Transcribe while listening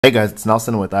Hey guys, it's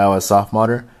Nelson with iOS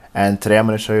softModder, and today I'm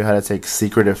going to show you how to take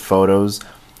secretive photos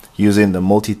using the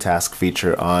multitask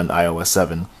feature on iOS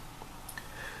 7.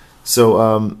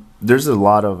 So there's a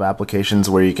lot of applications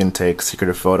where you can take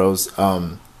secretive photos.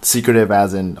 Secretive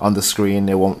as in on the screen,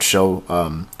 it won't show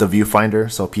the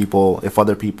viewfinder, so if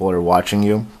other people are watching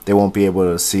you, they won't be able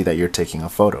to see that you're taking a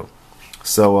photo.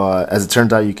 So as it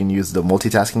turns out, you can use the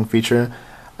multitasking feature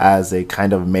as a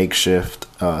kind of makeshift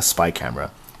spy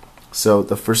camera. So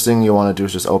the first thing you want to do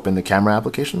is just open the camera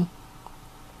application,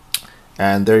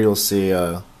 and there you'll see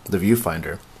the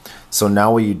viewfinder. So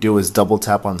now what you do is double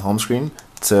tap on the home screen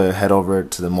to head over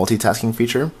to the multitasking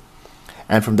feature,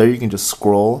 and from there you can just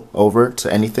scroll over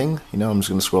to anything. I'm just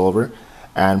going to scroll over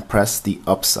and press the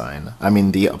up sign.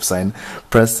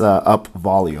 Press up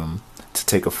volume to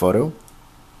take a photo,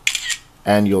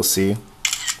 and you'll see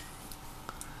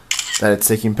that it's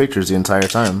taking pictures the entire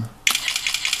time.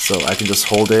 So I can just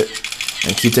hold it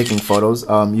and keep taking photos.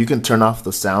 You can turn off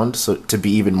the sound so to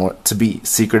be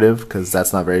secretive, because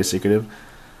that's not very secretive.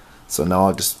 So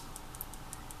now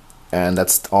and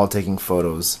that's all taking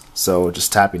photos. So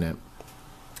just tapping it.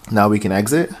 Now we can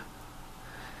exit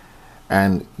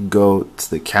and go to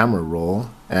the camera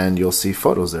roll, and you'll see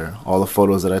photos there, all the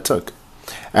photos that I took.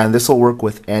 And this will work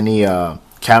with any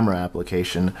camera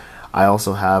application. I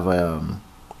also have a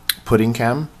pudding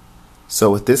cam.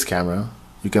 So with this camera,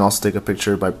 you can also take a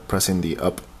picture by pressing the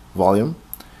up volume.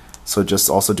 So just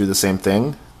also do the same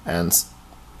thing and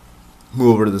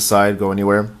move over to the side, go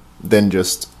anywhere, then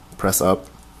just press up,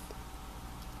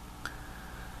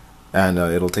 and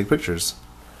it'll take pictures.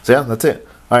 So yeah, that's it.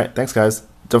 Alright, thanks guys.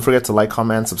 Don't forget to like,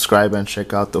 comment, subscribe, and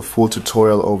check out the full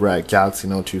tutorial over at Galaxy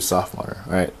Note 2 softModder.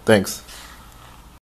 Alright, thanks.